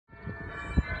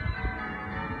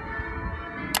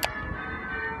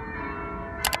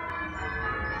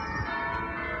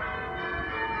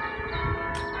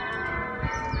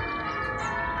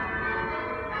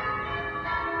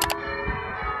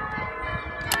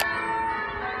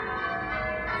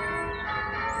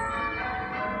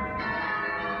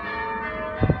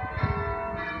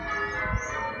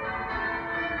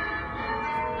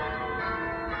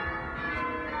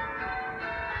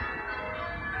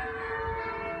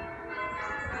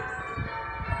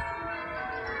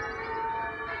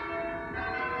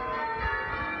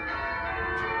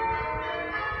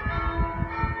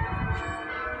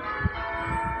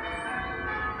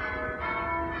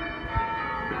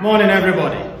Morning,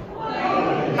 everybody.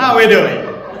 How are we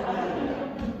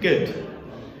doing? Good.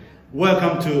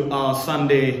 Welcome to our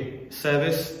Sunday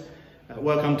service.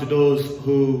 Welcome to those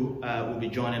who will be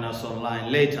joining us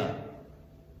online later.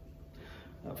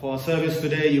 For our service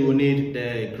today, you will need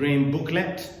the green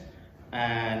booklet,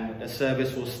 and the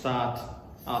service will start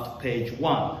at page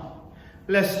 1.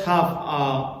 Let's have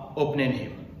our opening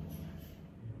hymn.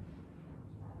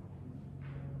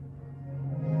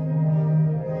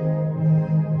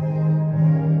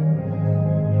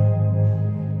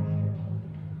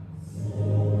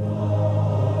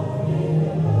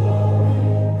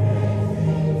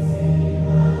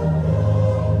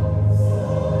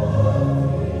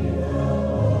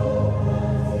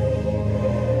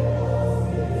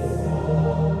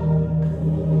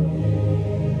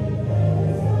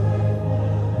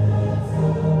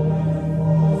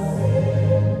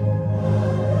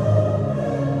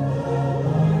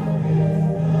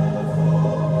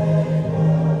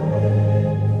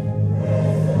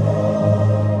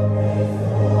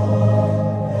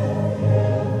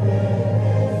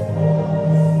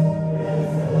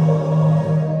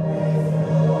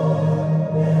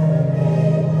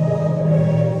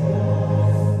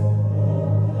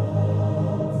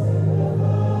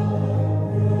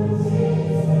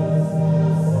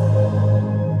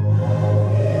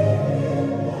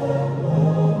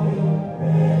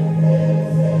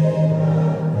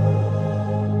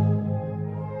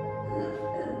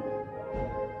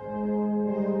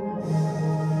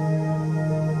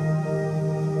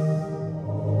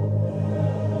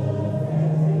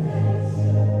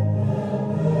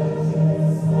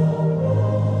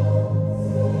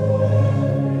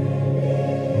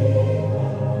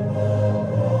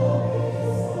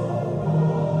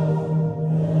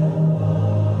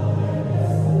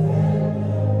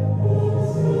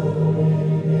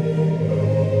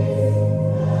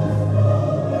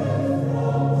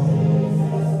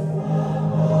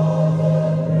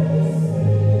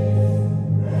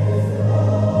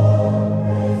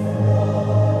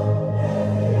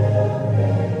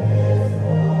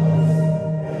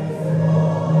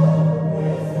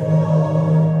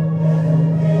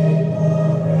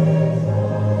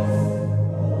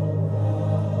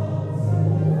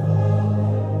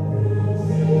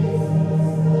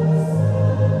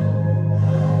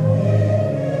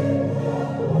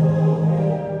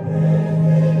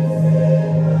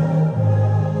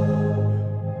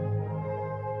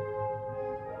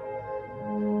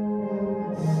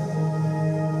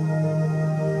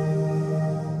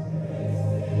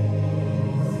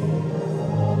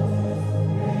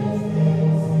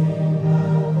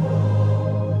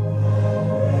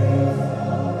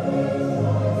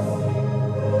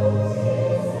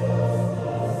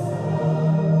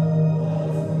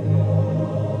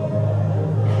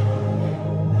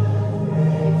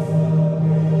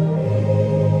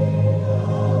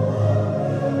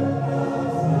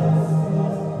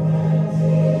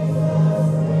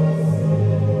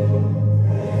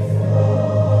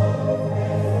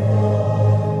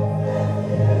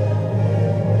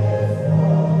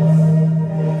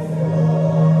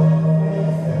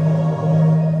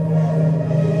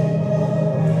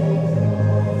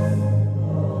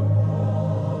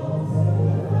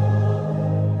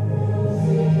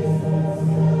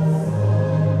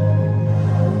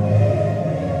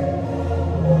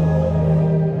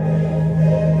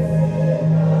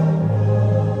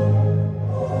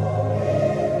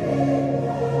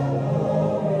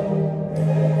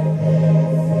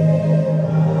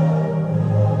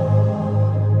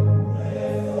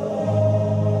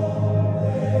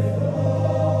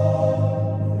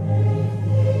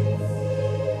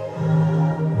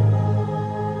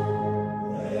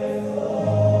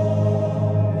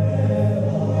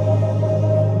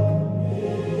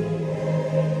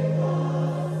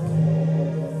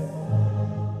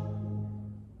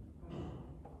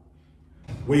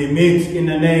 We meet in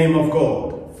the name of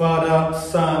God, Father,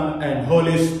 Son, and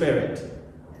Holy Spirit.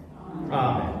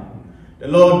 Amen. The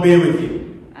Lord be with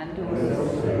you. And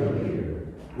also with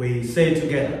you. We say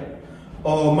together,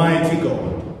 Almighty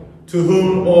God, to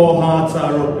whom all hearts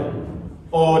are open,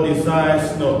 all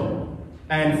desires known,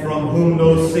 and from whom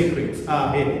no secrets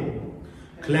are hidden,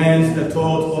 cleanse the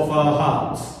thoughts of our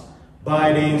hearts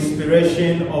by the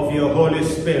inspiration of your Holy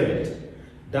Spirit,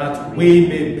 that we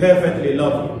may perfectly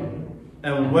love you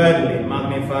and worthily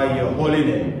magnify your holy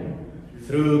name,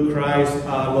 through Christ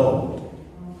our Lord.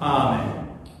 Amen.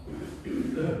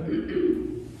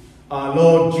 Our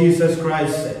Lord Jesus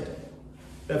Christ said,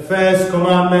 the first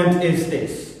commandment is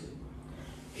this: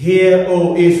 Hear,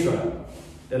 O Israel,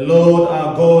 the Lord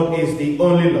our God is the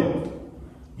only Lord.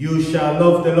 You shall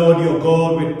love the Lord your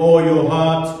God with all your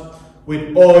heart,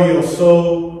 with all your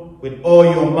soul, with all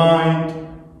your mind,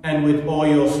 and with all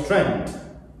your strength.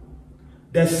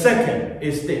 The second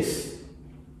is this: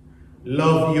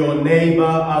 love your neighbor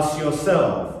as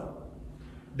yourself.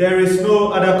 There is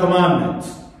no other commandment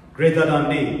greater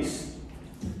than these.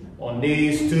 On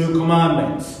these two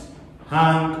commandments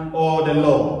hang all the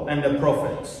law and the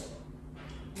prophets.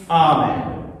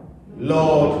 Amen.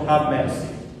 Lord, have mercy.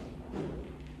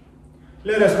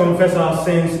 Let us confess our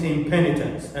sins in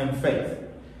penitence and faith,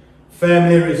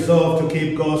 firmly resolved to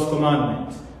keep God's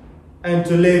commandment and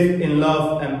to live in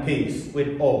love and peace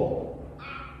with all.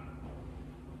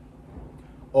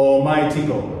 Almighty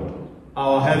God,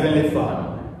 our Heavenly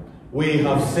Father, we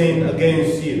have sinned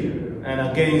against you and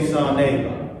against our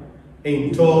neighbor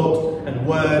in thought and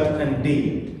word and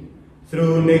deed,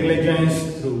 through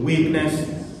negligence, through weakness,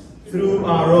 through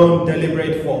our own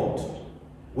deliberate fault.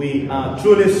 We are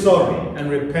truly sorry and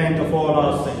repent of all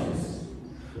our sins.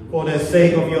 For the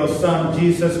sake of your Son,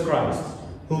 Jesus Christ,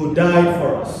 who died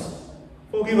for us,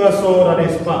 forgive us all that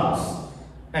is past,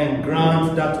 and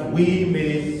grant that we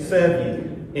may serve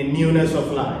you in newness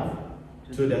of life,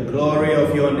 to the glory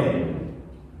of your name.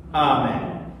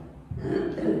 Amen.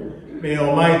 May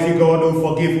Almighty God, who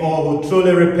forgive all who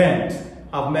truly repent,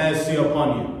 have mercy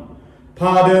upon you,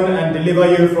 pardon and deliver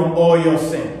you from all your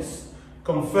sins,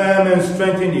 confirm and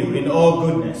strengthen you in all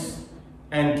goodness,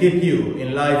 and keep you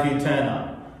in life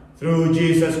eternal, through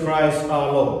Jesus Christ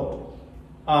our Lord.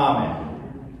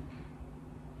 Amen.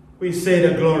 We say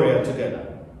the Gloria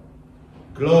together.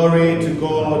 Glory to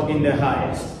God in the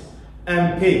highest,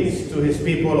 and peace to his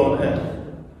people on earth.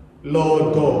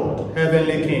 Lord God,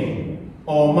 heavenly King,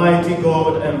 almighty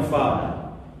God and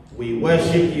Father, we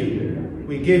worship you,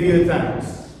 we give you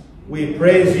thanks, we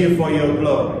praise you for your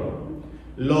glory.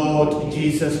 Lord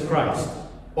Jesus Christ,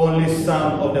 only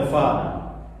Son of the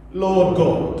Father, Lord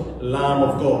God, Lamb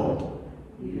of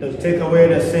God, to take away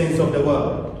the sins of the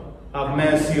world, have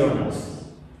mercy on us.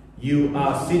 You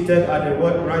are seated at the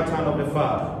right hand of the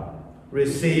Father.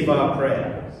 Receive our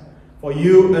prayer. For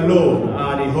you alone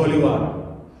are the Holy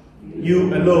One.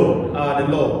 You alone are the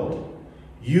Lord.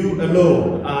 You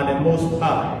alone are the Most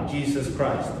High, Jesus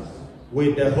Christ,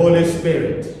 with the Holy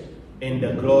Spirit, in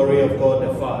the glory of God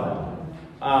the Father.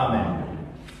 Amen.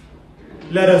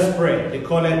 Let us pray the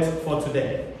collect for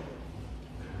today.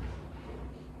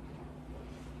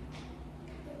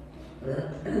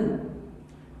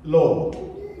 Lord,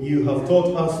 you have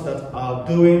taught us that our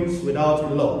doings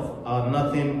without love are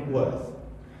nothing worth.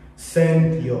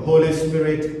 Send your Holy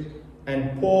Spirit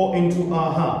and pour into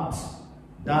our hearts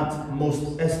that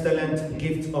most excellent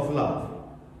gift of love,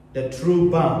 the true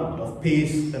bond of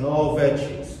peace and all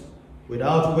virtues,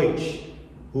 without which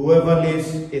whoever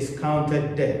lives is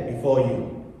counted dead before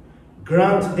you.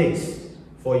 Grant this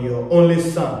for your only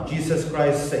Son, Jesus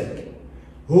Christ's sake,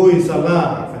 who is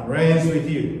alive and reigns with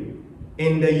you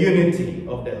in the unity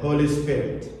of the Holy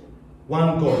Spirit,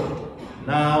 one God,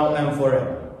 now and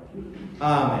forever.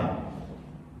 Amen.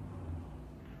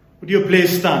 Would you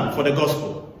please stand for the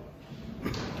gospel?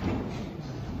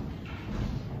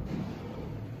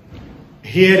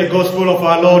 Hear the gospel of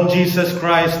our Lord Jesus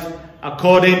Christ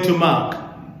according to Mark.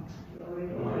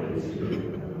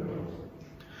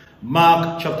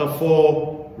 Mark chapter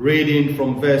 4, reading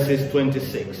from verses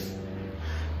 26.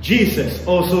 Jesus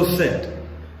also said,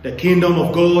 "The kingdom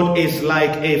of God is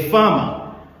like a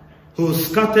farmer who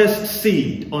scatters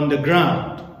seed on the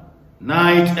ground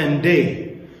night and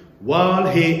day while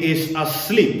he is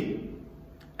asleep,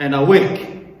 and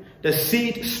awake the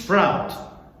seed sprouts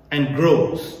and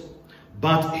grows,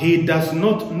 but he does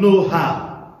not know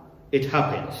how it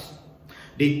happens.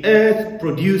 The earth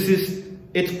produces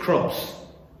its crops.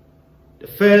 The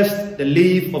first, the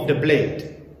leaf of the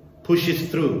blade pushes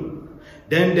through.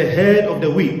 Then the head of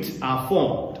the wheat are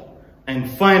formed. And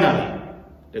finally,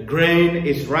 the grain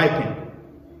is ripened.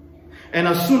 And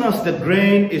as soon as the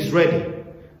grain is ready,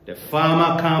 the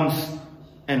farmer comes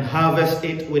and harvests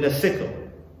it with a sickle.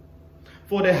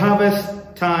 For the harvest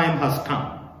time has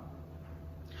come."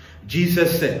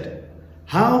 Jesus said,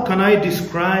 "How can I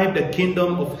describe the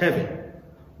kingdom of heaven?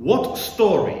 What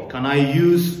story can I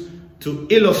use to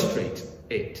illustrate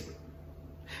it?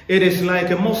 It is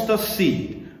like a mustard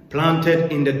seed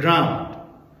planted in the ground.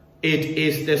 It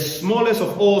is the smallest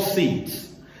of all seeds,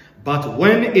 but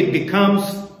when it becomes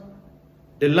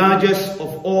the largest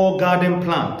of all garden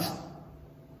plants,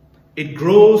 it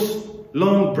grows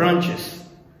long branches,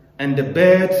 and the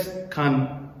birds can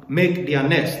make their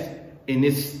nest in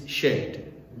its shade."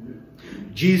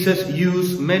 Jesus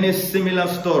used many similar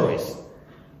stories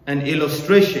and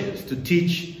illustrations to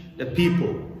teach the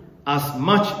people as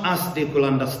much as they could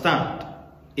understand.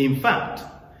 In fact,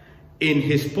 in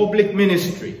his public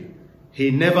ministry,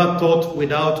 he never taught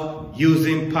without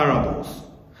using parables.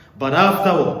 But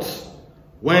afterwards,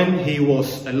 when he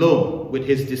was alone with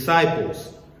his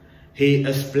disciples, he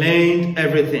explained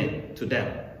everything to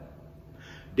them.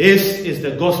 This is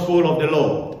the gospel of the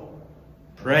Lord.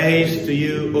 Praise to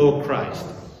you, O Christ.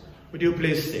 Would you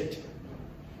please sit?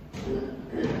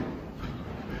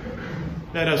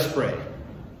 Let us pray.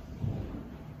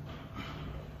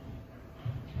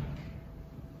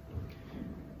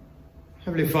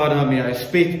 Heavenly Father, may I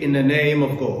speak in the name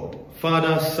of God,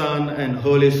 Father, Son, and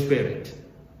Holy Spirit.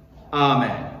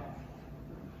 Amen.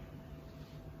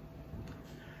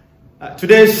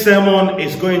 Today's sermon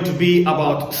is going to be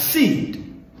about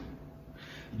seed,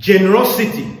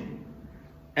 generosity,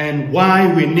 and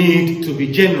why we need to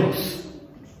be generous.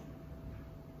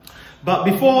 But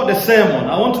before the sermon,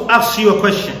 I want to ask you a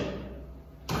question.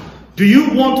 Do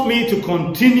you want me to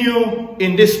continue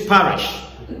in this parish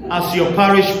as your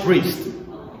parish priest?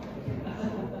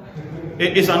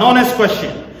 It's an honest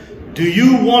question. Do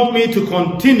you want me to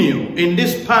continue in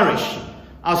this parish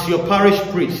as your parish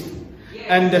priest?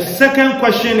 And the second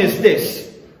question is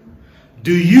this.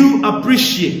 Do you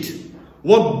appreciate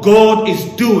what God is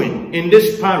doing in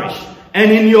this parish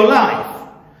and in your life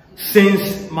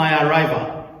since my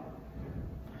arrival?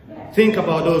 Think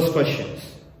about those questions.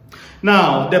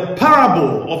 Now, the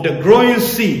parable of the growing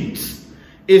seeds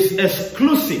is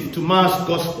exclusive to Mark's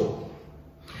gospel.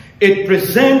 It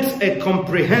presents a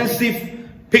comprehensive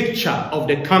picture of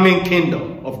the coming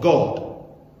kingdom of God.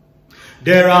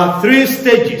 There are 3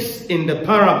 stages in the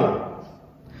parable.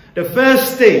 The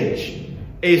first stage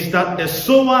is that the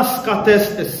sower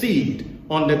scatters the seed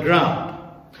on the ground.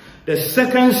 The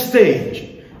second stage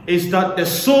is that the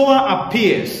sower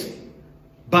appears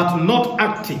but not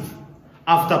active.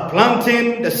 After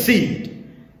planting the seed,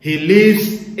 he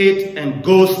leaves it and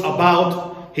goes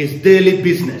about his daily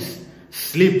business,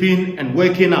 sleeping and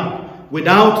waking up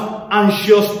without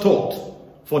anxious thought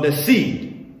for the seed.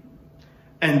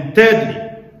 And thirdly,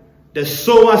 the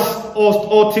sower's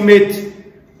ultimate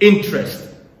interest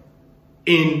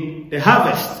in the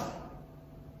harvest.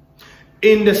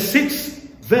 In the 6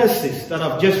 verses that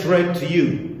I've just read to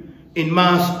you in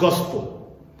Mark's gospel,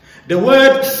 the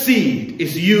word seed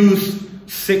is used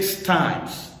 6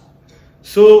 times.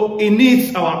 So it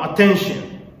needs our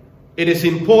attention. It is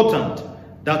important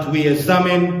that we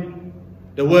examine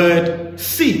the word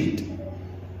seed.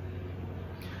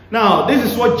 Now, this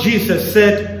is what Jesus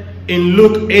said in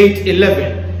Luke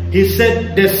 8:11. He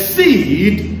said, the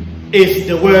seed is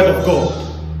the word of God.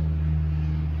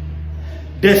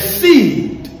 The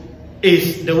seed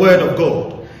is the word of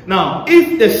God. Now,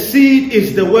 if the seed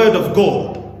is the word of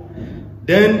God,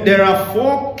 then there are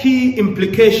 4 key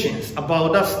implications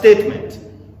about that statement.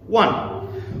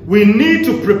 1, we need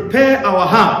to prepare our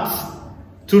hearts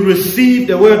to receive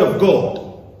the word of God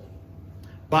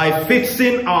by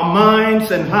fixing our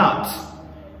minds and hearts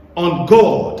on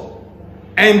God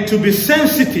and to be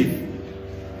sensitive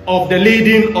of the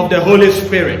leading of the Holy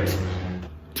Spirit.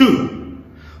 2,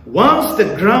 once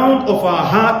the ground of our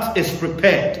heart is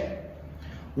prepared,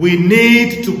 we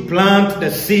need to plant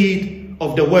the seed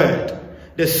of the word,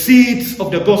 the seeds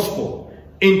of the gospel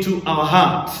into our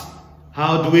hearts.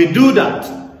 How do we do that?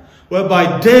 Well,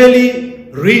 by daily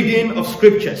reading of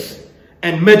scriptures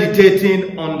and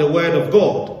meditating on the word of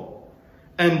God.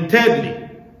 And thirdly,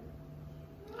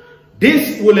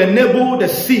 this will enable the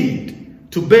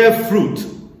seed to bear fruit.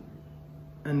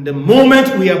 And the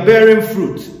moment we are bearing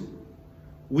fruit,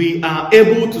 we are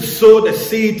able to sow the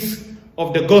seeds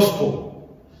of the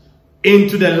gospel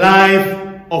into the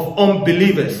life of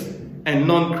unbelievers and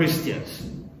non-Christians.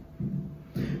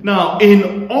 Now,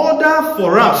 in order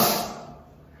for us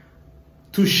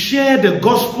to share the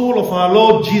gospel of our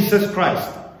Lord Jesus Christ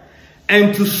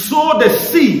and to sow the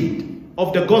seed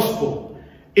of the gospel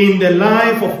in the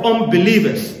life of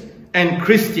unbelievers and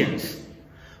Christians,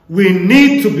 we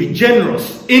need to be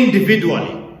generous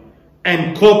individually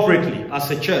and corporately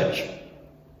as a church.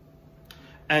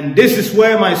 And this is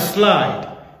where my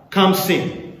slide comes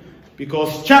in,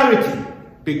 because charity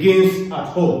begins at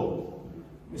home.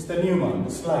 Mr. Newman,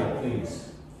 the slide, please.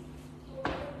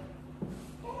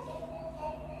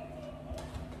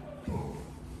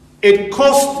 It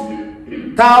cost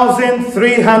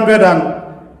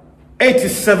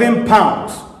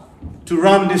 £1,387 to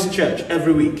run this church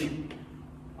every week.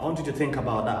 I want you to think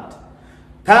about that.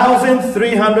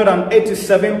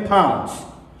 £1,387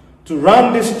 to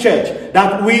run this church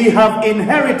that we have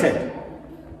inherited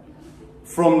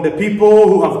from the people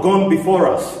who have gone before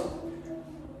us.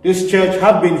 This church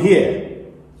had been here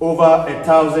over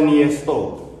 1,000 years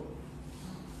old.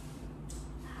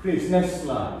 Please, next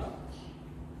slide.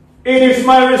 It is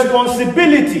my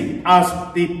responsibility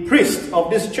as the priest of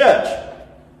this church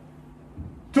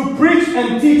to preach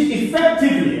and teach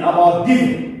effectively about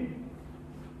giving,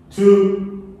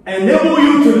 to enable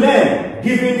you to learn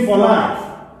giving for life,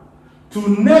 to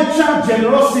nurture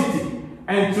generosity,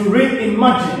 and to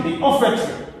reimagine the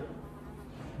offertory.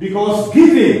 Because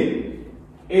giving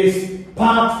is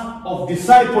part of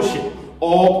discipleship,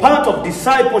 or part of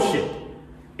discipleship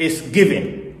is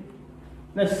giving.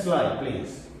 Next slide,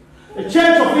 please. The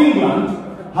Church of England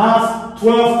has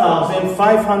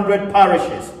 12,500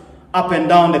 parishes up and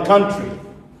down the country.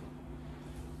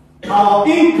 Our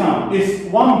income is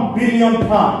 £1 billion.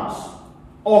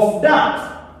 Of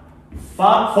that,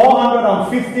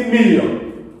 450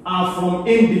 million are from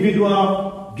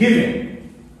individual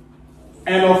giving.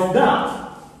 And of that,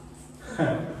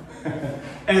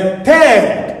 a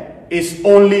third is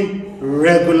only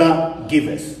regular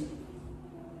givers.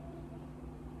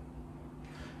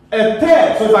 A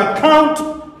third, so if I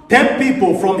count 10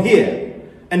 people from here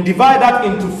and divide that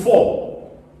into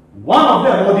 4, one of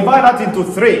them, or divide that into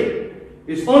 3,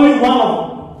 is only one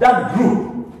of that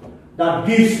group that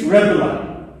gives regularly.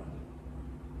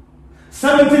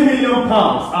 70 million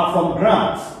pounds are from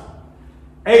grants,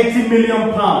 80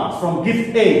 million pounds from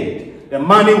gift aid, the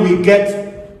money we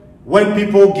get when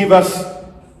people give us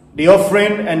the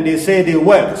offering and they say they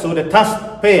work. So the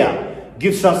taxpayer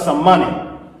gives us some money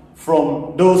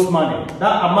from those money.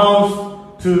 That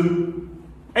amounts to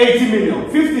 80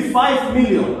 million. 55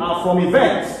 million are from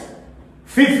events.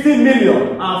 50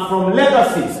 million are from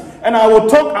legacies. And I will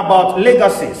talk about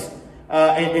legacies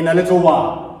in a little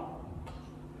while.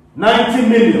 90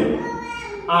 million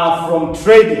are from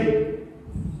trading.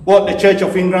 What the Church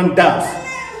of England does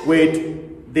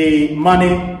with the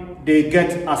money they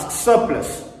get as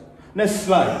surplus. Next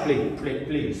slide,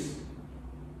 please.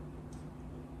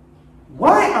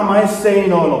 Why am I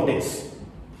saying all of this?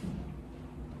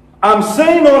 I'm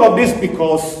saying all of this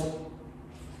because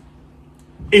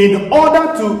in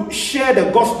order to share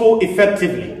the gospel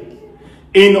effectively,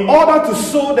 in order to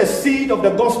sow the seed of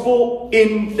the gospel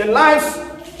in the lives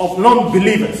of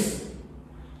non-believers,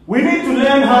 we need to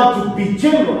learn how to be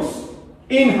generous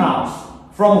in-house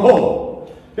from home.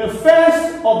 The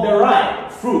first of the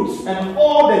ripe fruits and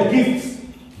all the gifts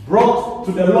brought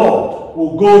to the Lord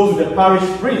will go to the parish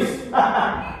priest.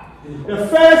 The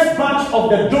first batch of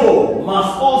the dough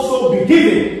must also be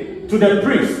given to the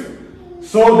priest,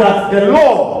 so that the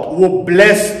Lord will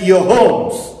bless your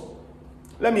homes.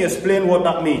 Let me explain what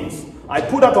that means. I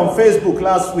put that on Facebook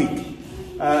last week.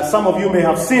 Some of you may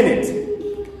have seen it.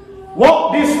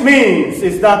 What this means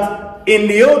is that in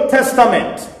the Old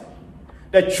Testament,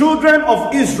 the children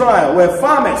of Israel were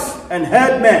farmers and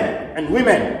herdmen and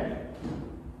women.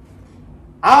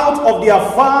 Out of their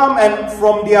farm and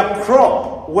from their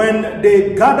crop, when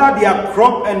they gather their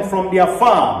crop and from their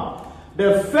farm,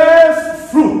 the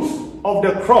first fruit of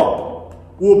the crop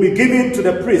will be given to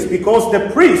the priest, because the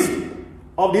priest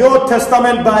of the Old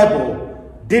Testament Bible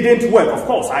didn't work. Of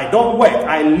course, I don't work.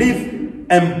 I live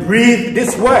and breathe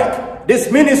this work,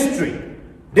 this ministry.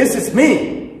 This is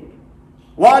me.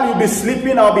 While you'll be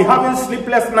sleeping, I'll be having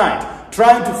sleepless night,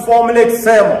 trying to formulate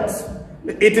sermons.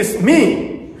 It is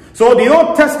me. So the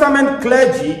Old Testament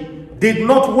clergy did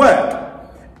not work.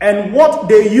 And what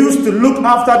they used to look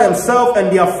after themselves and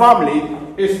their family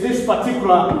is this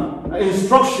particular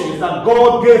instructions that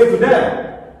God gave to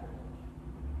them.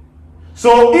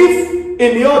 So if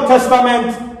in the Old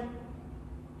Testament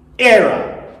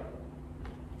era,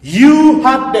 you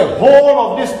had the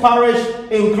whole of this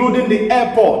parish, including the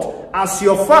airport, as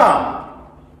your farm,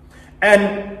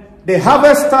 and the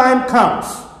harvest time comes,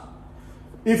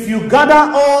 if you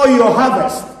gather all your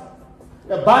harvest,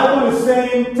 the Bible is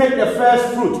saying take the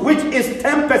first fruit, which is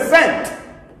 10%.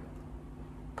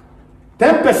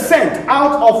 10%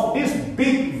 out of this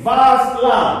big vast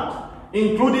land,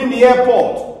 including the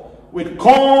airport, with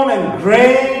corn and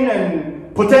grain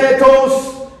and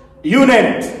potatoes, you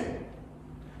name it.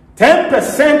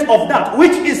 10% of that,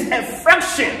 which is a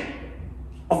fraction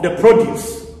of the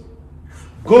produce,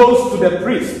 goes to the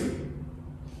priest.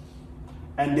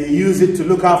 And they use it to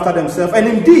look after themselves. And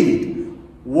indeed,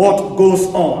 what goes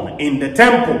on in the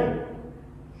temple.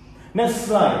 Next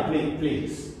slide,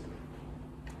 please.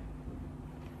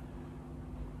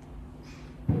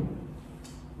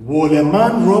 Will a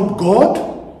man rob God?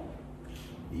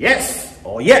 Yes,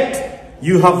 or yet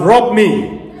you have robbed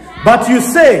me. But you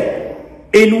say,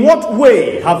 in what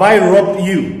way have I robbed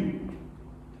you?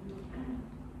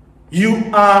 You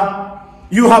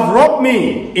have robbed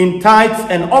me in tithes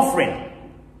and offering.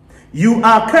 You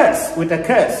are cursed with a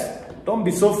curse. Don't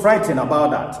be so frightened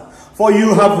about that. For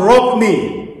you have robbed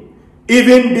me,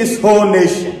 even this whole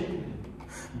nation.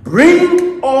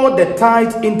 Bring all the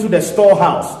tithe into the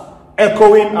storehouse,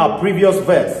 echoing our previous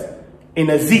verse in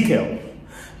Ezekiel,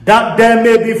 that there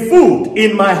may be food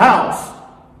in my house.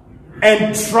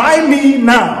 And try me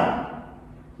now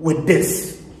with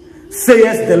this,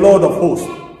 saith the Lord of hosts.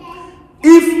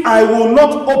 If I will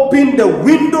not open the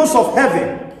windows of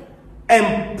heaven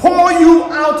and pour you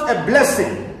out a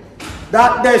blessing,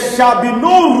 that there shall be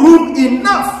no room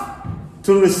enough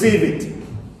to receive it.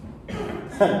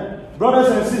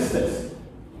 Brothers and sisters,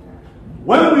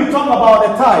 when we talk about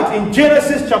the tithe, in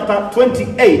Genesis chapter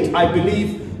 28, I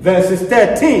believe, verses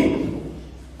 13,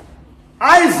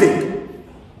 Isaac,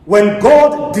 when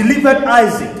God delivered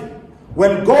Isaac,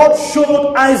 when God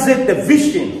showed Isaac the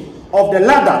vision of the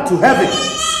ladder to heaven,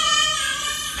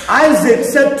 Isaac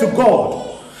said to God,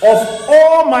 of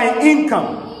all my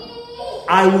income,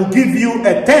 I will give you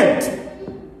a tenth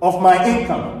of my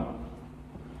income.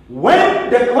 When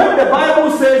the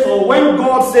Bible says, or when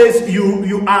God says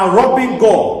you are robbing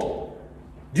God,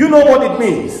 do you know what it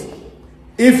means?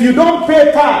 If you don't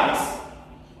pay tithes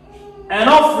and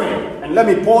offering, and let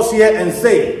me pause here and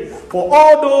say, for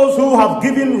all those who have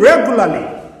given regularly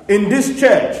in this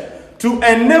church to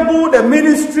enable the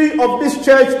ministry of this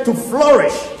church to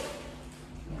flourish,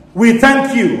 we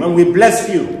thank you and we bless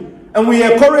you, and we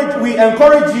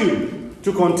encourage you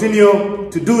to continue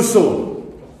to do so.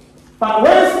 But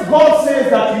when God says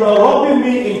that you are robbing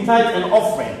me in tithe and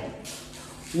offering,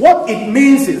 what it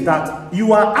means is that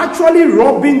you are actually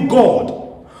robbing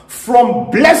God from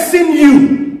blessing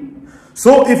you.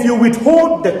 So if you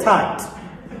withhold the tithe,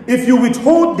 if you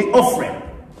withhold the offering,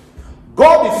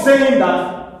 God is saying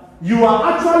that you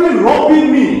are actually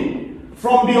robbing me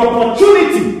from the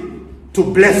opportunity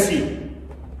to bless you.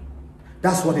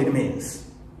 That's what it means.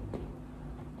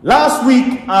 Last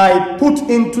week, I put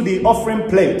into the offering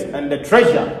plate, and the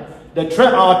treasurer,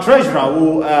 our treasurer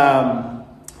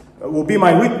will be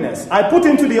my witness. I put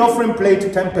into the offering plate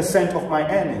 10% of my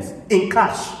earnings in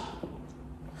cash.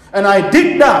 And I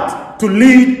did that to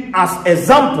lead as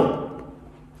example.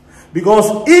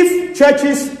 Because if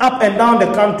churches up and down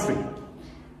the country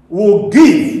will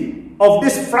give of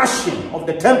this fraction of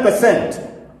the 10%,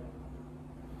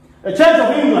 the Church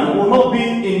of England will not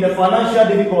be in the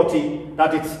financial difficulty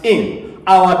that it's in.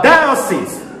 Our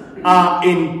dioceses are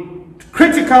in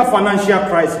critical financial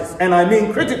crisis, and I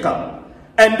mean critical.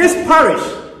 And this parish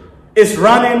is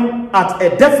running at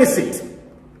a deficit.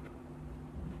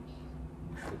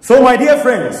 So my dear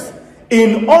friends,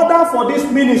 in order for this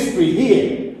ministry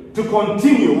here to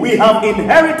continue, we have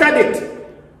inherited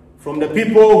it from the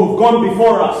people who've gone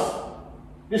before us.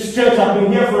 This church has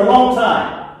been here for a long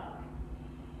time.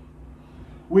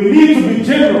 We need to be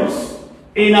generous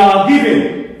in our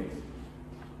giving,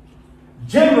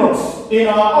 generous in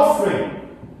our offering,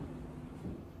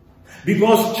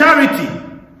 because charity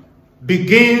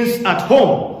begins at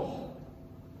home.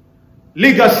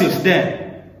 Legacies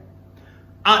there.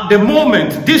 At the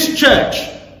moment, this church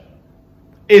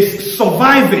is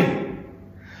surviving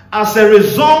as a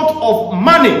result of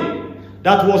money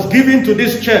that was given to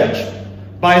this church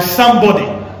by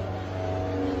somebody.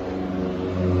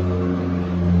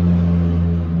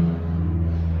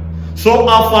 So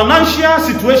our financial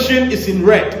situation is in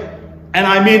red, and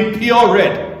I mean pure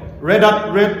red, redder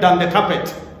than the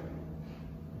carpet.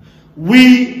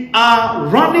 We are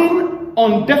running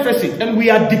on deficit, and we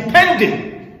are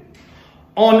depending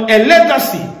on a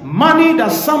legacy, money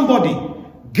that somebody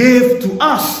gave to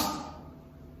us,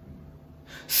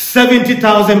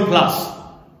 70,000 plus.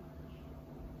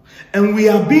 And we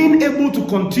are being able to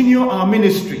continue our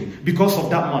ministry because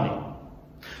of that money.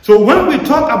 So when we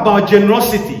talk about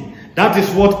generosity, that is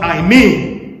what I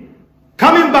mean.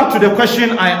 Coming back to the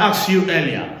question I asked you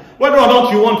earlier, whether or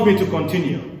not you want me to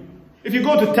continue. If you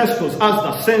go to Tesco's,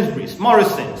 Asda, Sainsbury's,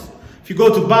 Morrison's, if you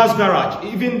go to bus garage,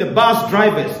 even the bus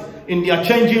drivers in their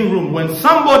changing room, when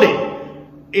somebody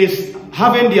is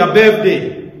having their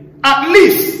birthday, at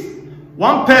least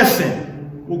one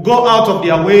person will go out of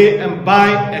their way and buy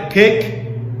a cake,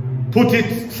 put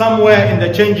it somewhere in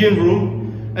the changing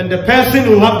room, and the person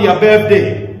who have their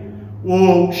birthday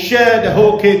will share the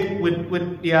whole cake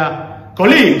with their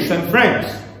colleagues and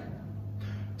friends.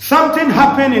 Something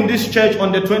happened in this church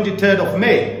on the 23rd of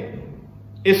May.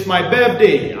 It's my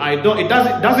birthday. It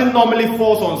doesn't normally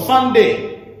fall on Sunday.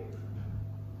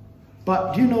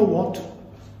 But you know what?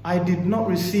 I did not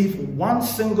receive one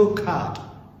single card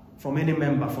from any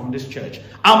member from this church.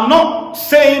 I'm not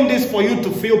saying this for you to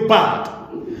feel bad.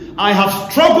 I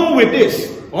have struggled with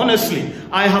this. Honestly,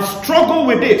 I have struggled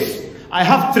with this. I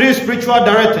have 3 spiritual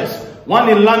directors, one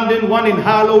in London, one in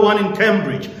Harlow, one in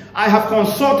Cambridge. I have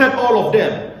consulted all of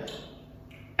them.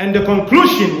 And the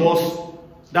conclusion was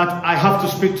that I have to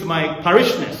speak to my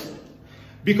parishioners.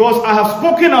 Because I have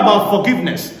spoken about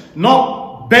forgiveness,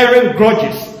 not bearing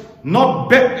grudges, not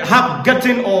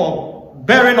getting or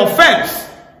bearing offense.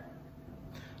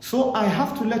 So I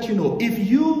have to let you know, if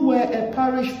you were a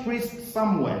parish priest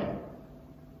somewhere,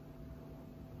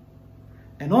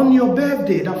 and on your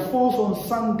birthday that falls on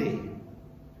Sunday,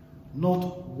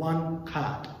 not one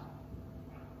card.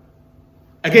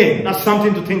 Again, that's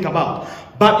something to think about.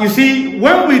 But you see,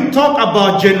 when we talk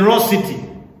about generosity,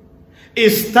 it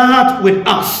starts with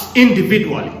us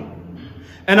individually.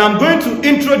 And I'm going to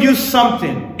introduce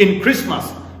something in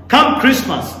Christmas. Come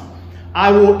Christmas,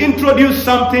 I will introduce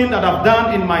something that I've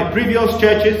done in my previous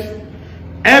churches.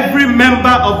 Every member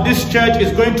of this church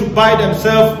is going to buy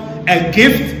themselves a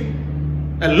gift,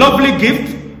 a lovely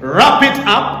gift, wrap it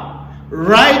up,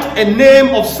 write a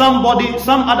name of somebody,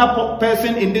 some other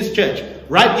person in this church.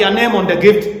 Write their name on the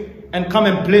gift and come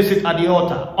and place it at the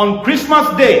altar. On Christmas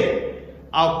Day,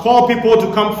 I'll call people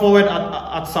to come forward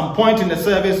at some point in the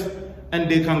service and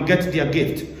they can get their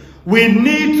gift. We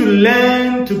need to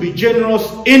learn to be generous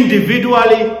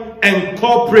individually and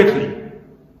corporately.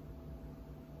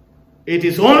 It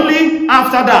is only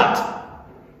after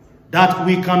that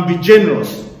we can be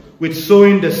generous with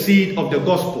sowing the seed of the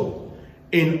gospel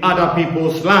in other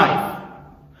people's life.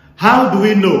 How do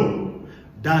we know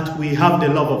that we have the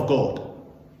love of God?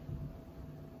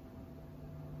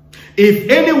 If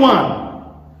anyone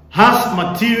has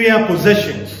material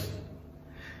possessions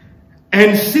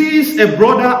and sees a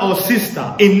brother or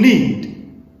sister in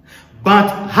need,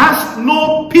 but has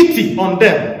no pity on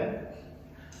them,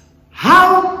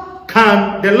 how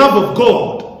can the love of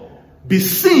God be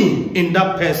seen in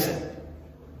that person?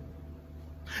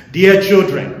 Dear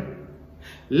children,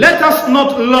 let us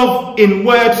not love in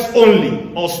words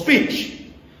only or speech,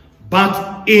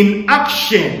 but in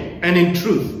action and in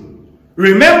truth.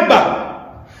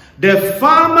 Remember, the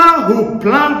farmer who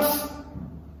plants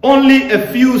only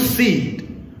a few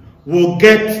seed will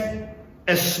get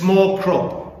a small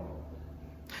crop.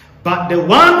 But the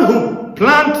one who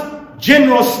plants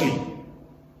generously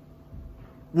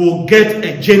will get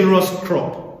a generous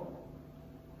crop.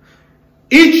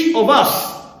 Each of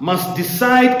us must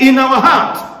decide in our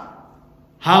heart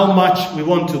how much we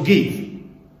want to give.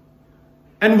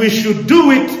 And we should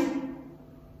do it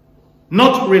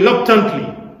not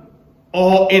reluctantly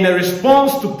or in a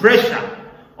response to pressure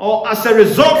or as a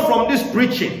result from this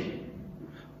preaching,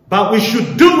 but we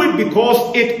should do it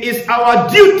because it is our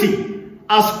duty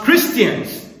as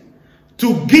Christians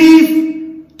to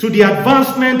give to the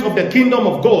advancement of the kingdom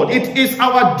of God. It is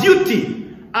our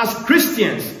duty as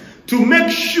Christians to make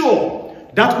sure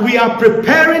that we are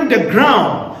preparing the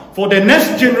ground for the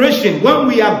next generation when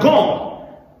we are gone.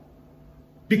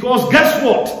 Because guess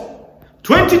what?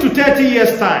 20 to 30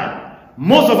 years time,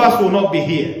 most of us will not be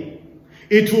here.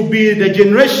 It will be the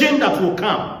generation that will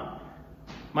come.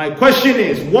 My question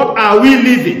is, what are we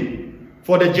leaving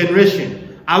for the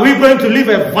generation? Are we going to leave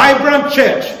a vibrant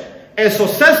church, a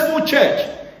successful church,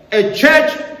 a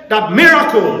church that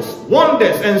miracles,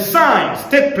 wonders, and signs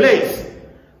take place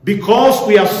because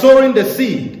we are sowing the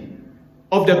seed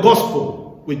of the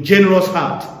gospel with generous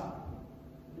heart?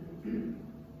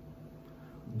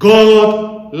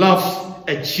 God loves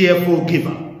a cheerful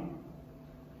giver.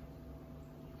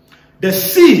 The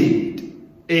seed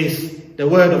is the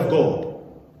word of God.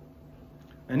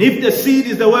 And if the seed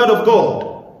is the word of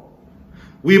God,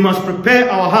 we must prepare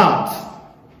our hearts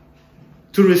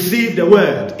to receive the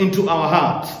word into our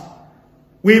hearts.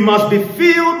 We must be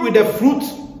filled with the fruit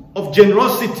of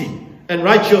generosity and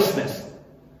righteousness.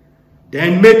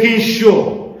 Then making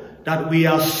sure that we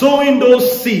are sowing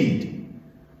those seed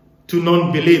to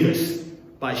non-believers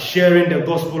by sharing the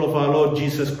gospel of our Lord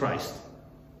Jesus Christ.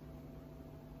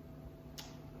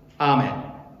 Amen.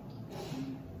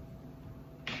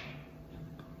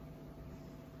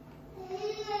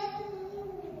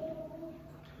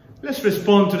 Let's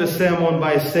respond to the sermon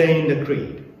by saying the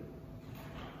creed.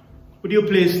 Would you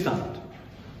please stand?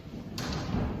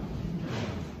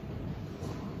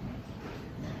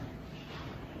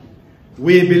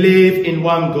 We believe in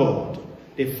one God,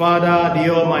 the Father, the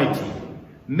Almighty,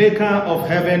 maker of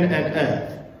heaven and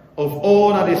earth, of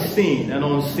all that is seen and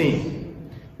unseen.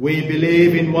 We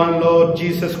believe in one Lord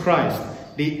Jesus Christ,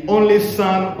 the only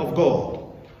Son of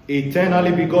God,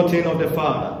 eternally begotten of the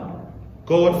Father,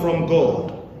 God from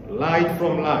God, light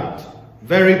from light,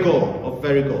 very God of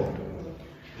very God,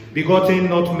 begotten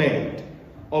not made,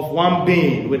 of one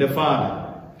being with the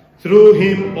Father. Through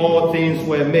him all things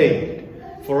were made.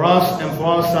 For us and for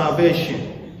our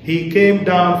salvation, he came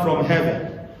down from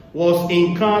heaven, was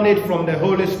incarnate from the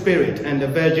Holy Spirit and the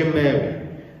Virgin Mary,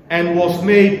 and was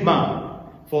made man.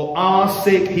 For our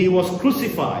sake he was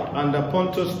crucified under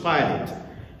Pontius Pilate.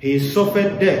 He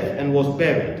suffered death and was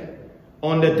buried.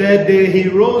 On the third day he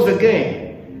rose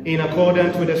again in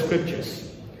accordance with the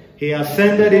scriptures. He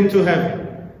ascended into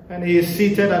heaven, and he is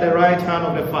seated at the right hand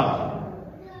of the Father.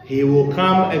 He will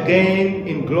come again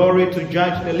in glory to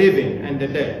judge the living and the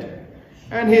dead,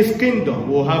 and his kingdom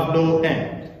will have no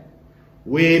end.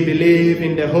 We believe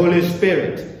in the Holy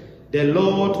Spirit, the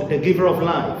Lord, the giver of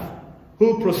life,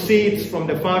 who proceeds from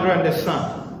the Father and the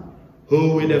Son,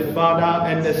 who with the Father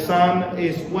and the Son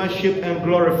is worshipped and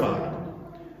glorified,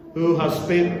 who has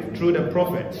spoken through the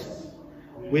prophets.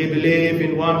 We believe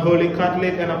in one holy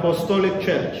Catholic and Apostolic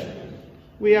Church.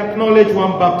 We acknowledge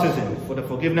one baptism for the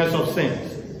forgiveness of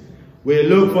sins. We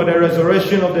look for the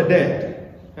resurrection of the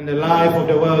dead and the life of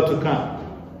the world to come.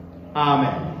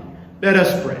 Amen. Let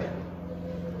us pray.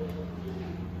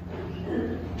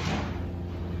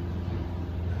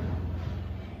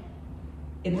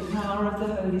 In the power of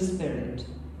the Holy Spirit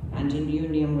and in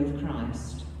union with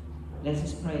Christ, let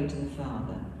us pray to the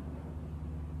Father.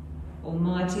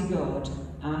 Almighty God,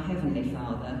 our Heavenly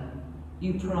Father,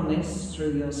 you promise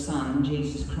through your Son,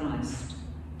 Jesus Christ,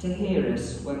 to hear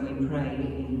us when we pray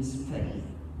in faith.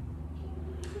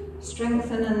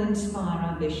 Strengthen and inspire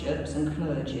our bishops and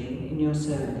clergy in your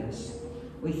service.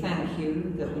 We thank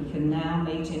you that we can now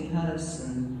meet in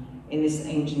person in this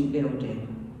ancient building.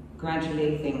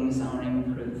 Gradually things are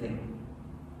improving.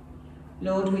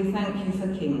 Lord, we thank you for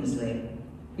Kingsley,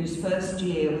 whose first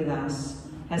year with us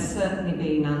has certainly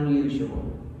been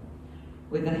unusual.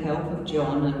 With the help of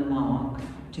John and Mark,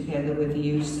 together with the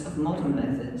use of modern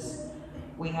methods,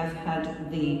 we have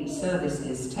had the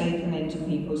services taken into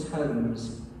people's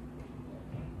homes.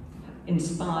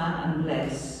 Inspire and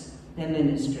bless their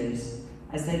ministries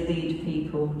as they lead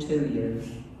people to you.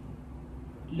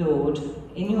 Lord,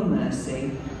 in your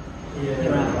mercy,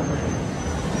 hear our prayer.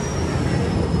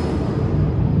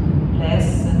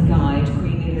 Bless and guide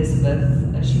Queen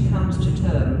Elizabeth as she comes to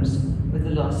terms with the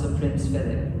loss of Prince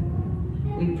Philip.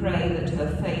 We pray that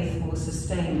her faith will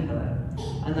sustain her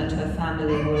and that her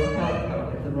family will help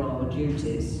her with the royal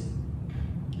duties.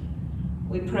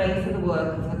 We pray for the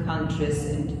work of the countries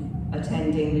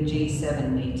attending the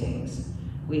G7 meetings.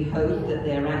 We hope that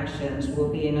their actions will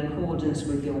be in accordance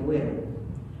with your will,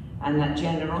 and that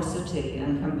generosity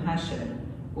and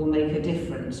compassion will make a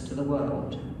difference to the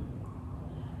world.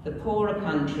 The poorer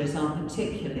countries are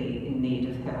particularly in need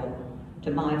of help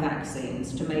to buy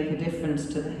vaccines to make a difference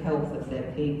to the health of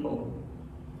their people.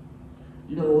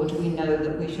 Lord, we know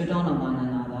that we should honour one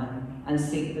another and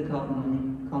seek the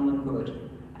common good,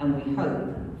 and we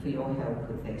hope for your help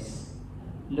with this.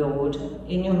 Lord,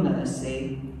 in your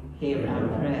mercy, hear our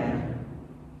prayer.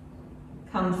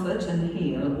 Comfort and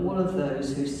heal all of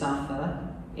those who suffer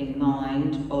in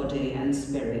mind, body and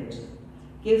spirit.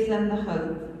 Give them the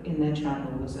hope in their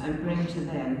troubles and bring to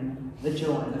them the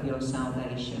joy of your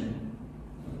salvation.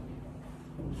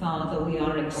 Father, we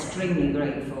are extremely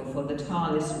grateful for the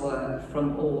tireless work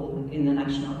from all in the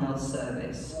National Health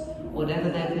Service. Whatever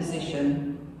their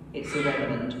position, it's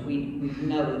irrelevant. We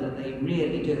know that they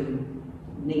really do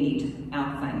need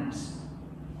our thanks.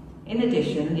 In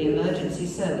addition, the emergency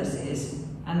services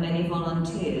and many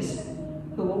volunteers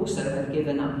who also have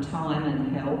given up time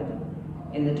and help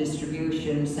in the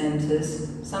distribution centres,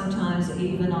 sometimes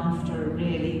even after a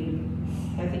really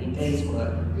heavy day's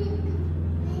work.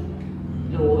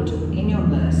 Lord, in your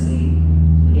mercy,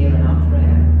 hear our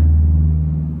prayer.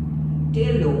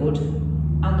 Dear Lord,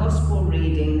 our gospel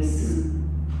readings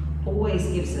always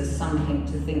gives us something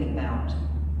to think about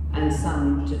and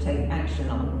some to take action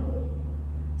on.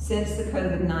 Since the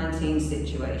COVID-19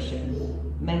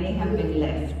 situation, many have been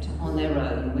left on their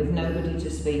own with nobody to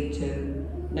speak to,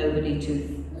 nobody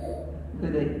to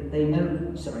that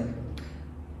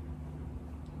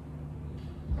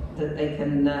they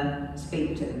can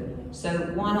speak to. So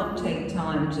why not take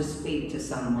time to speak to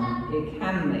someone? It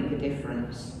can make a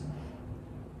difference.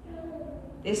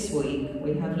 This week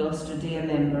we have lost a dear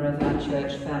member of our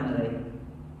church family,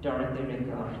 Dorothy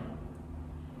Rickard.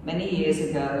 Many years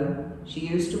ago, she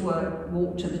used to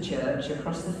walk to the church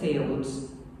across the fields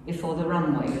before the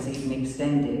runway was even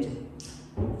extended.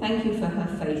 Thank you for her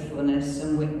faithfulness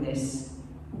and witness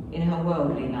in her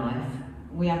worldly life.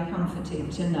 We are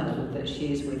comforted to know that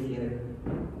she is with you.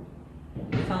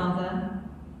 Father,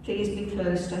 please be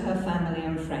close to her family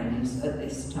and friends at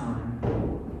this time.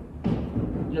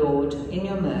 Lord, in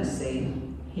your mercy,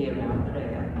 hear our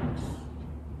prayer.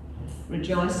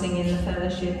 Rejoicing in the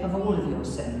fellowship of all of your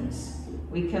saints,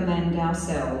 we commend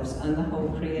ourselves and the whole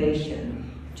creation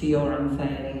to your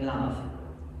unfailing love.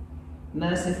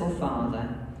 Merciful Father,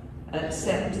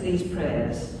 accept these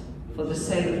prayers for the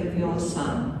sake of your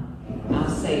Son, our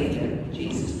Saviour,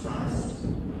 Jesus Christ.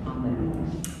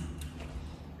 Amen.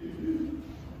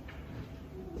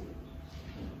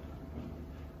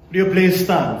 Would you please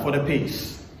stand for the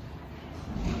peace?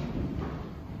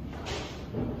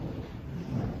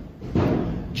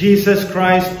 Jesus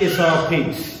Christ is our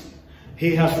peace.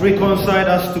 He has reconciled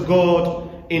us to God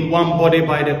in one body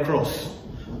by the cross.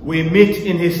 We meet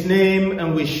in his name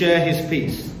and we share his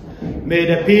peace. May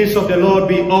the peace of the Lord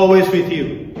be always with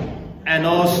you and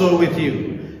also with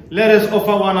you. Let us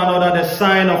offer one another the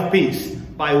sign of peace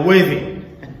by waving.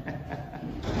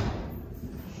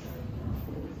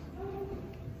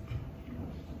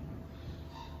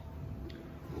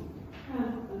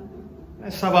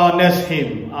 Let's have our next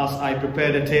hymn as I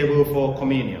prepare the table for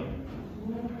communion.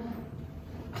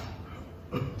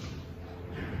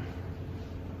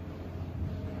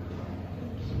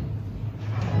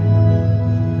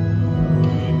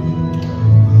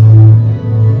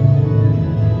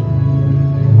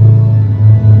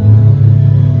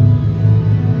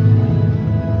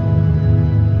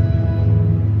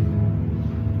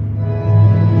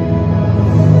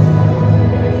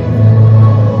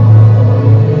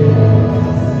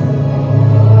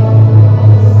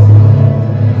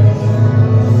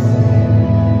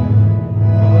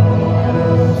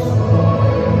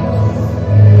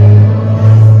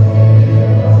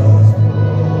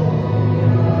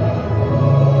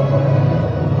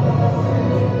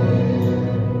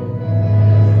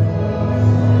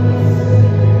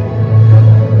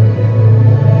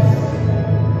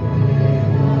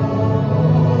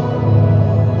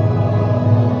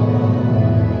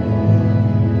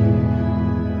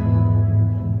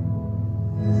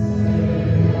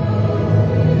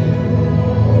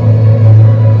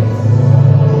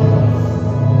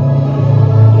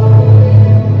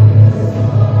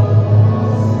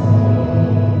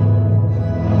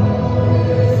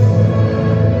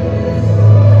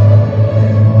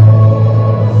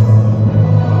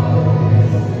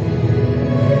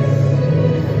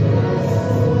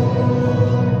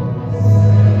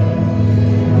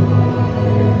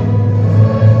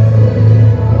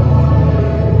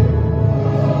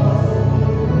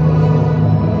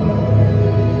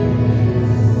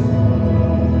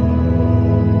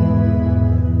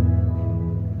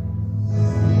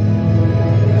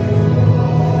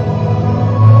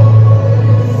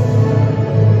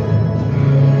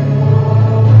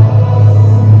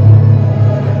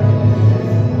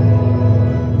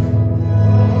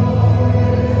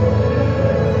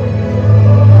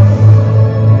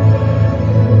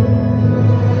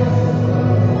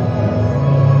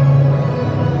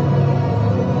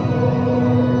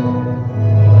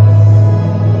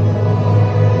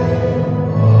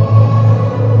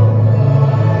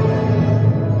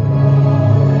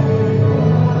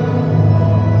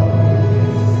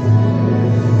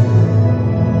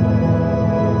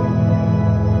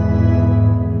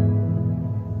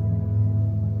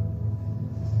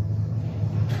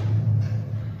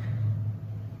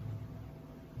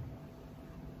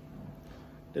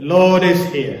 The Lord is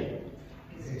here.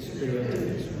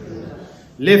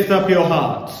 Lift up your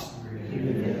hearts.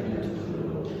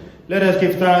 Let us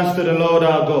give thanks to the Lord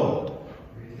our God.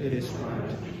 It is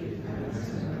right.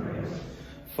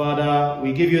 Father,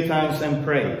 we give you thanks and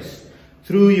praise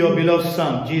through your beloved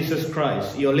Son, Jesus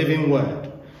Christ, your living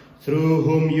word, through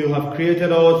whom you have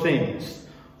created all things,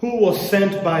 who was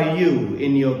sent by you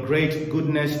in your great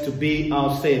goodness to be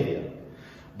our Savior.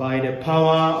 By the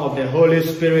power of the Holy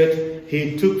Spirit,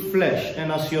 he took flesh,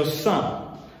 and as your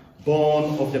Son,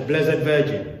 born of the Blessed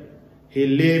Virgin, he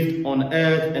lived on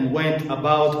earth and went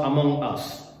about among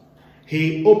us.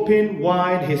 He opened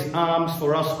wide his arms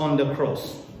for us on the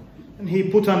cross, and he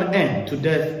put an end to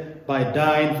death by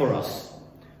dying for us,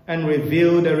 and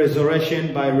revealed the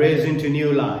resurrection by raising to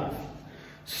new life.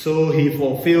 So he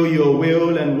fulfilled your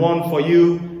will and won for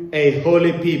you a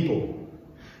holy people.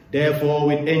 Therefore,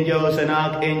 with angels and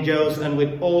archangels and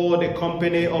with all the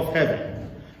company of heaven,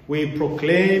 we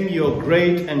proclaim your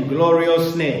great and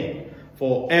glorious name,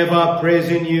 forever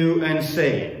praising you and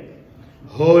saying,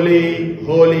 Holy,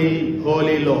 holy,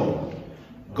 holy Lord,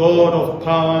 God of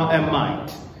power and might,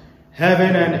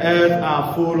 heaven and earth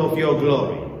are full of your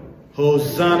glory.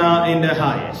 Hosanna in the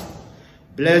highest.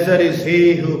 Blessed is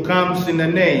he who comes in the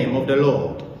name of the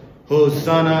Lord.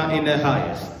 Hosanna in the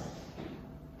highest.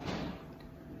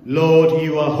 Lord,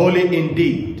 you are holy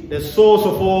indeed, the source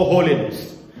of all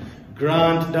holiness.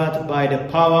 Grant that by the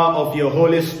power of your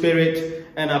Holy Spirit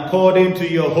and according to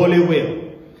your holy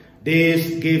will,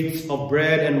 These gifts of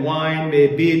bread and wine may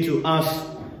be to us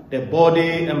the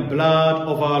body and blood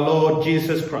of our Lord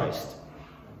Jesus Christ,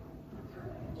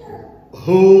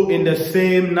 who in the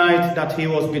same night that he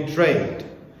was betrayed,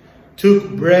 took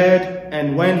bread,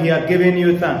 and when he had given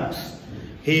you thanks,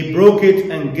 he broke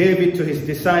it and gave it to his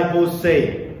disciples,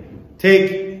 saying,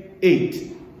 "Take,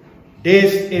 eat.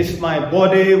 This is my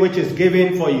body which is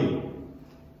given for you.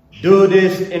 Do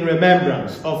this in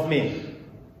remembrance of me."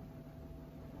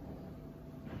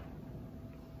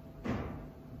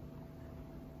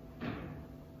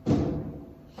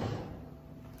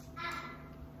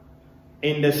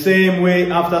 In the same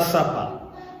way, after supper,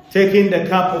 taking the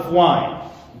cup of wine,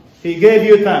 he gave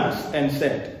you thanks and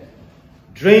said,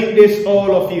 "Drink this,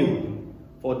 all of you,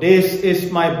 for this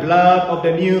is my blood of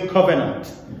the new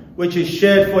covenant, which is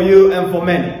shed for you and for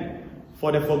many,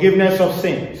 for the forgiveness of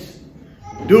sins.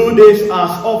 Do this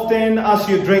as often as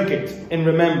you drink it in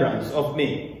remembrance of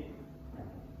me."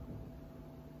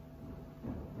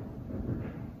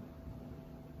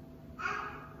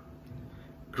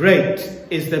 Great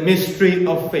is the mystery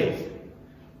of faith.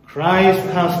 Christ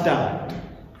has died.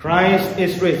 Christ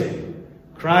is risen.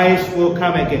 Christ will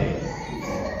come again.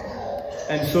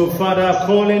 And so, Father,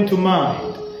 calling to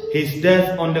mind his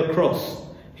death on the cross,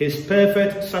 his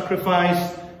perfect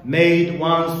sacrifice made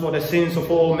once for the sins of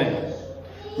all men,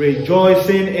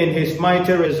 rejoicing in his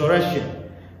mighty resurrection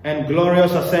and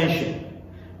glorious ascension,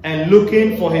 and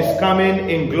looking for his coming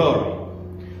in glory,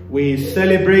 we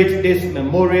celebrate this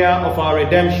memorial of our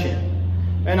redemption.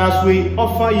 And as we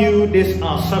offer you this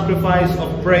our sacrifice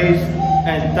of praise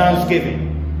and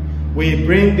thanksgiving, we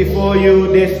bring before you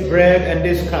this bread and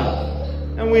this cup,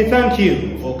 and we thank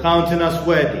you for counting us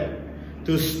worthy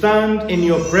to stand in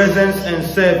your presence and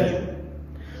serve you.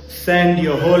 Send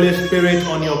your Holy Spirit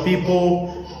on your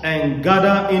people and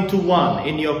gather into one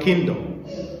in your kingdom,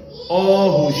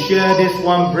 all who share this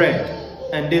one bread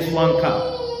and this one cup,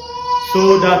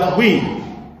 so that we,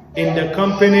 in the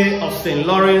company of St.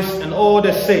 Lawrence and all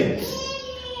the saints,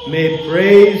 may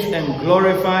praise and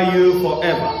glorify you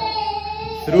forever.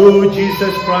 Through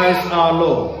Jesus Christ our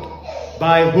Lord,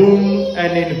 by whom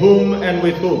and in whom and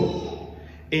with whom,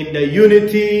 in the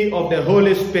unity of the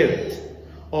Holy Spirit,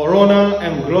 all honor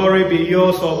and glory be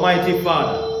yours, Almighty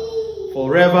Father,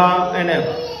 forever and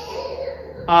ever.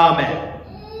 Amen.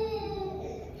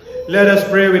 Let us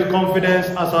pray with confidence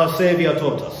as our Savior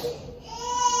taught us.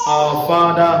 Our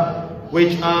Father,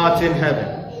 which art in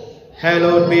heaven,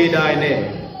 hallowed be thy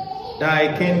name.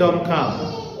 Thy kingdom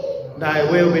come, thy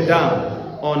will be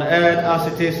done, on earth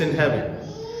as it is in heaven.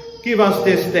 Give us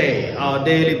this day our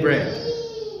daily bread,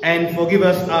 and forgive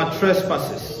us our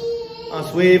trespasses,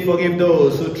 as we forgive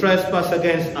those who trespass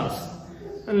against us.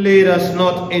 And lead us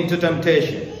not into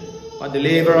temptation, but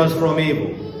deliver us from evil.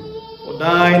 For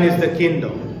thine is the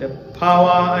kingdom, the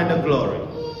power, and the glory,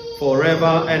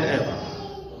 forever and ever.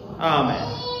 Amen.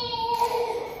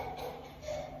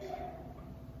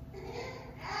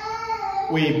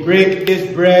 We break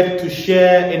this bread to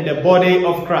share in the body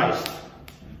of Christ.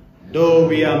 Though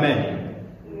we are many,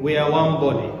 we are one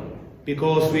body,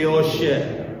 because we all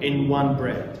share in one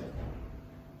bread.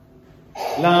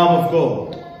 Lamb of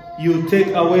God, you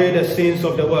take away the sins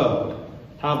of the world.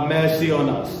 Have mercy on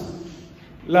us.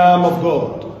 Lamb of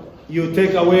God, you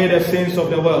take away the sins of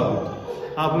the world.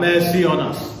 Have mercy on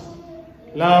us.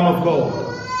 Lamb of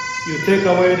God, you take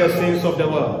away the sins of the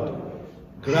world.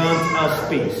 Grant us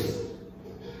peace.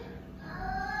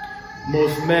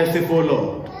 Most merciful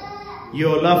Lord,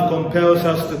 your love compels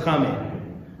us to come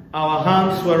in. Our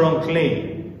hands were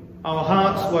unclean. Our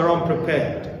hearts were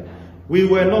unprepared. We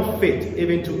were not fit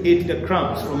even to eat the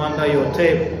crumbs from under your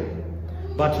table.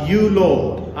 But you,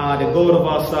 Lord, are the God of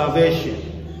our salvation,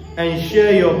 and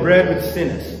share your bread with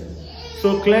sinners.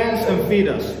 So cleanse and feed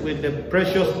us with the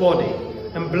precious body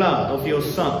and blood of your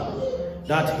Son,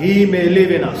 that he may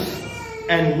live in us,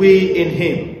 and we in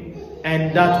him,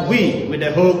 and that we, with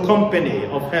the whole company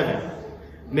of heaven,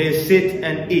 may sit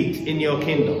and eat in your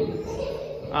kingdom.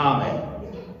 Amen.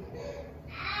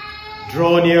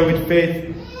 Draw near with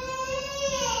faith.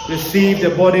 Receive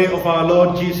the body of our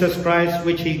Lord Jesus Christ,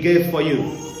 which he gave for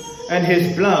you, and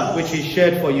his blood, which he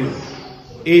shed for you.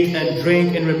 Eat and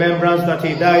drink in remembrance that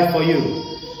he died for you,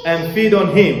 and feed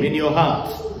on him in your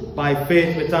hearts, by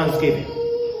faith with thanksgiving.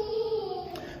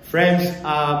 Friends,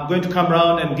 I'm going to come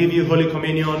round and give you Holy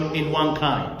Communion in one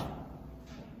kind.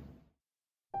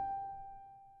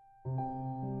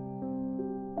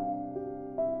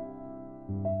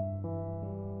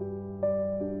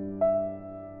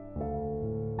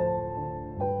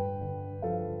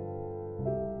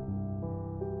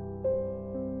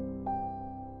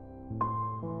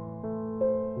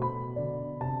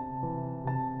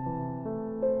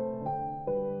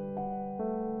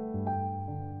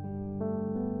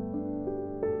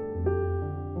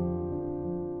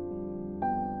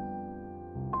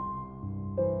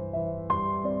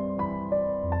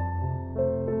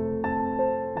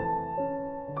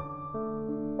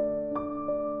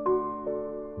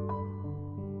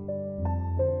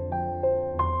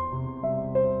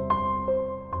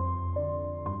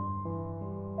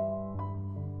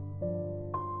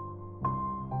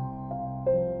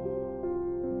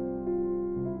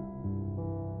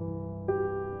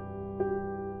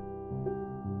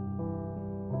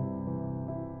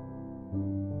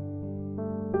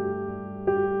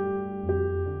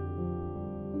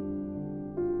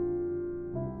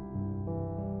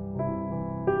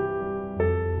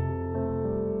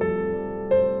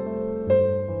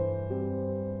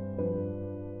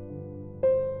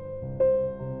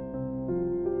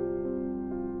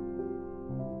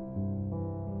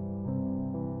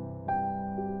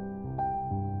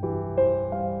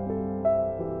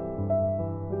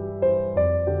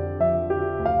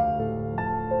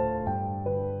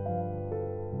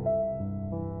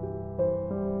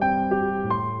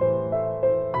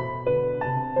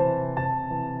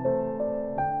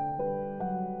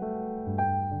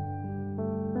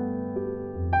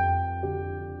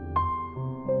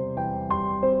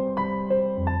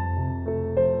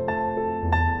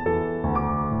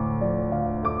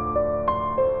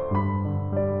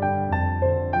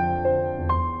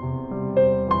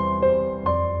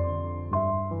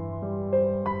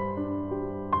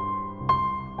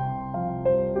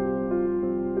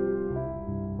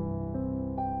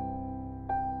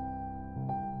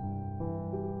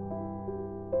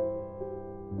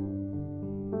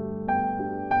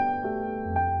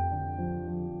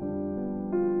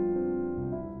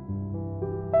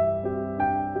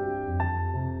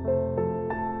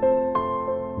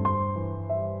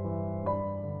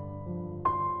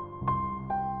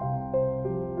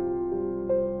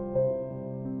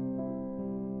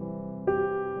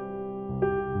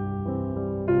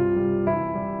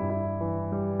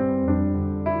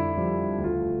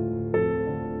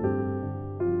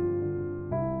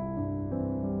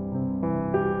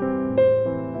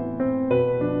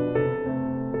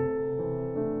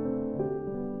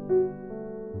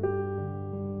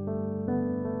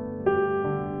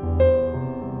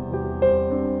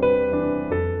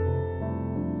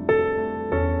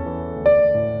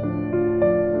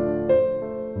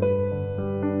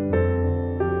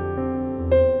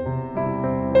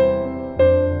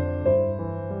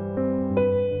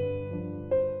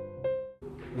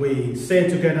 say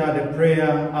together the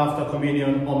prayer after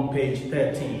communion on page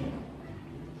 13.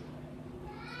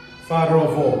 Father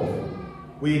of all,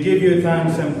 we give you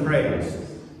thanks and praise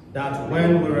that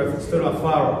when we were still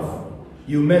afar off,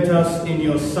 you met us in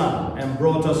your Son and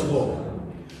brought us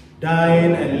home.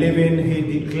 Dying and living,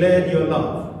 he declared your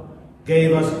love,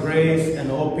 gave us grace and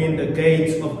opened the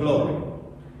gates of glory.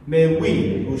 May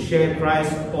we who share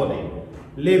Christ's body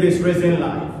live his risen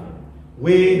life.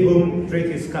 We whom drink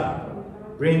his cup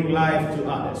bring life to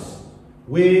others.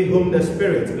 We whom the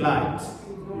Spirit lights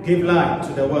give light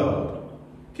to the world.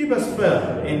 Keep us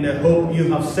firm in the hope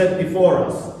you have set before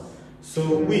us,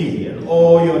 so we and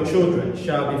all your children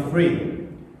shall be free,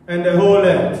 and the whole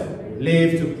earth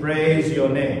live to praise your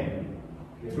name.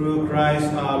 Through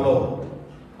Christ our Lord.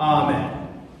 Amen.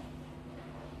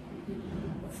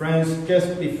 Friends,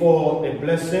 just before the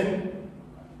blessing,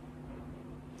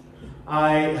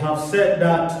 I have said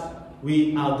that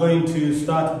we are going to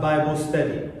start Bible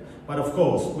study. But of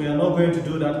course, we are not going to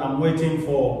do that. I'm waiting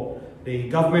for the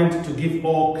government to give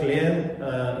all clear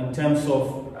in terms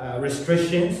of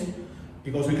restrictions,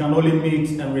 because we can only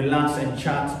meet and relax and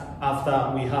chat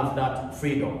after we have that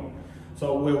freedom.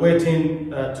 So we're waiting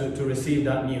to receive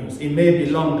that news. It may be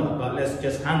longer, but let's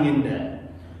just hang in there.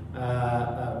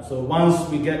 So once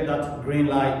we get that green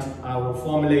light, I will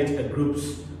formulate the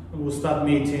groups. We'll start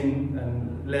meeting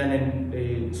and learning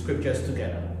the scriptures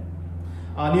together.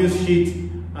 Our news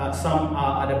sheet, some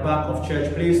are at the back of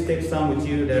church. Please take some with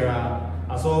you. There are,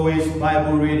 as always,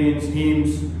 Bible readings,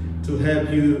 hymns to help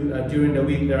you during the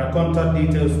week. There are contact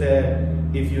details there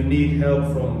if you need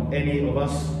help from any of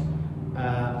us,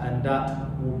 and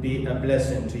that will be a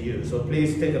blessing to you. So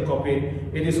please take a copy.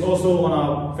 It is also on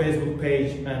our Facebook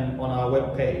page and on our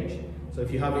web page. So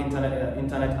if you have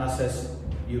internet access,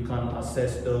 you can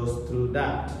access those through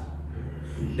that.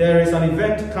 There is an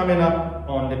event coming up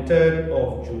on the 3rd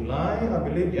of July, I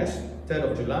believe. Yes,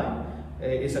 3rd of July.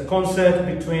 It's a concert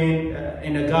between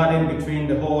in a garden between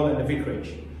the hall and the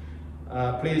vicarage.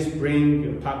 Please bring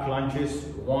your packed lunches,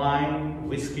 wine,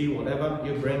 whiskey, whatever,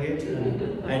 you bring it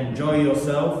and enjoy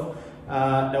yourself.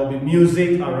 There will be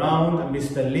music around, and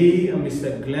Mr. Lee and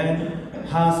Mr. Glenn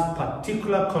has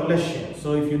particular collections.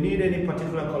 So if you need any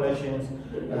particular collections,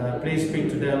 please speak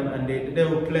to them and they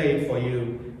will play it for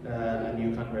you and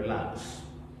you can relax.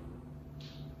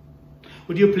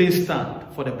 Would you please stand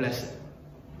for the blessing?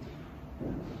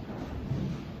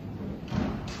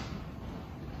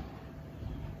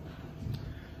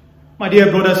 My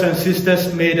dear brothers and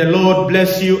sisters, may the Lord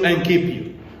bless you and keep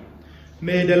you.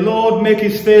 May the Lord make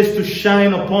his face to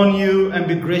shine upon you and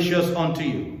be gracious unto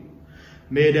you.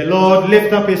 May the Lord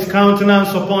lift up his countenance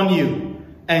upon you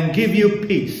and give you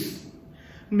peace.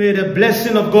 May the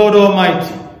blessing of God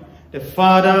Almighty, the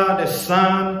Father, the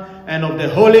Son, and of the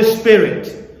Holy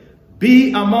Spirit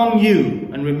be among you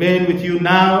and remain with you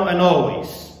now and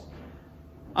always.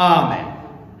 Amen.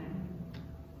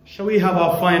 Shall we have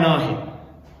our final hymn?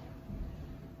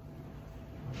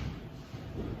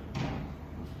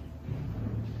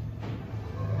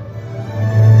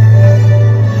 Thank you.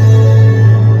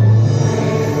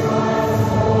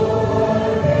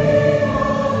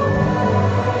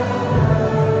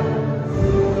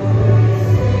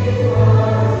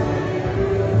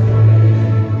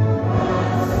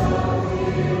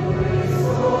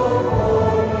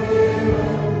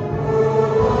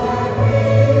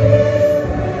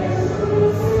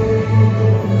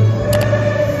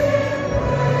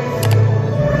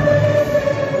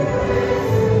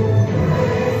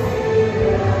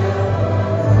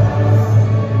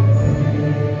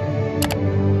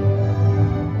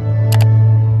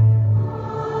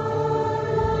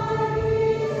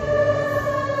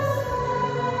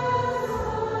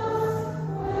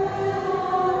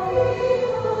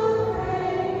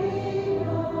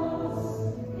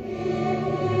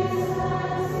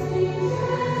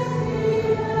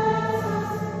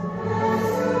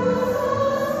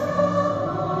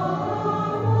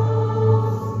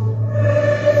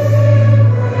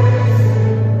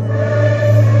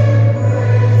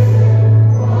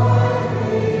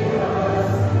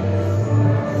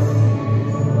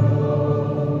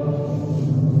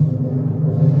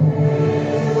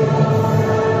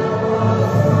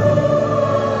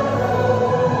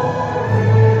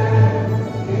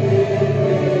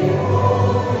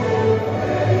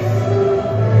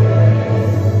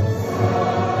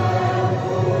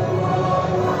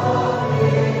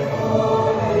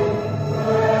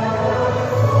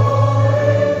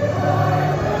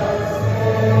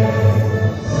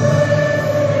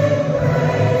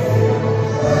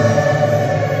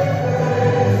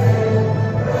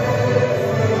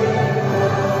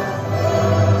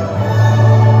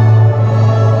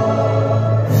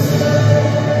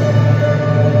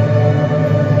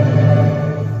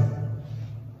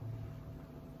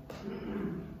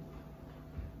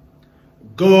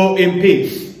 Go in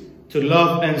peace to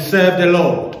love and serve the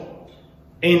Lord.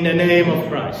 In the name of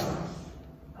Christ.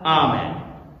 Amen.